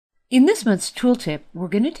In this month's tooltip, we're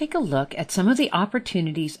going to take a look at some of the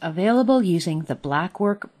opportunities available using the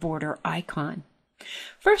Blackwork border icon.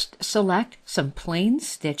 First, select some plain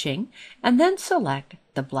stitching and then select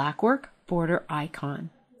the Blackwork border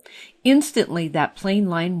icon. Instantly, that plain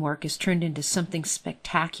line work is turned into something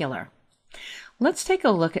spectacular. Let's take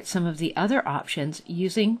a look at some of the other options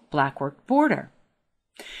using Blackwork border.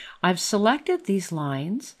 I've selected these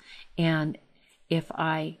lines, and if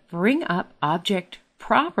I bring up Object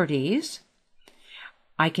Properties,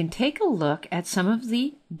 I can take a look at some of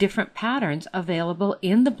the different patterns available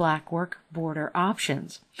in the Blackwork border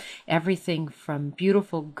options. Everything from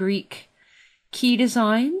beautiful Greek key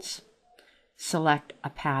designs. Select a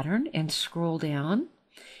pattern and scroll down,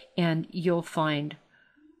 and you'll find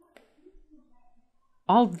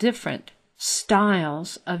all different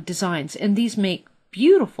styles of designs, and these make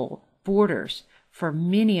beautiful borders for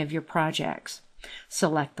many of your projects.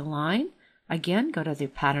 Select the line. Again, go to the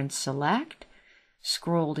Pattern Select,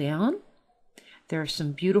 scroll down. There are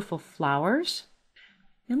some beautiful flowers.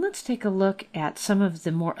 And let's take a look at some of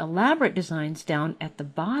the more elaborate designs down at the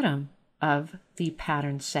bottom of the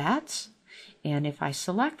pattern sets. And if I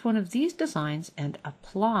select one of these designs and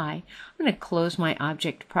apply, I'm going to close my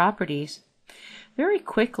object properties. Very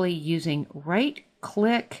quickly, using right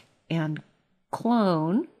click and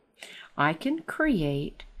clone, I can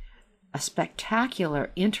create a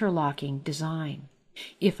spectacular interlocking design.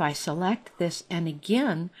 If I select this and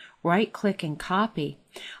again right click and copy,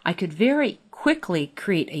 I could very quickly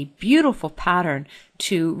create a beautiful pattern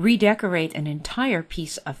to redecorate an entire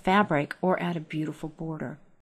piece of fabric or add a beautiful border.